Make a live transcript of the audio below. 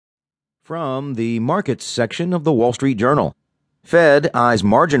From the Markets section of the Wall Street Journal. Fed eyes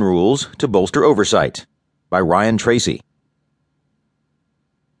margin rules to bolster oversight, by Ryan Tracy.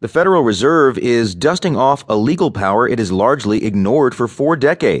 The Federal Reserve is dusting off a legal power it has largely ignored for 4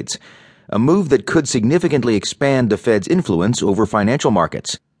 decades, a move that could significantly expand the Fed's influence over financial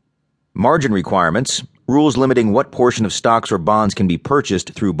markets. Margin requirements, rules limiting what portion of stocks or bonds can be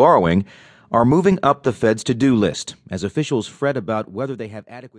purchased through borrowing, are moving up the Fed's to-do list as officials fret about whether they have adequate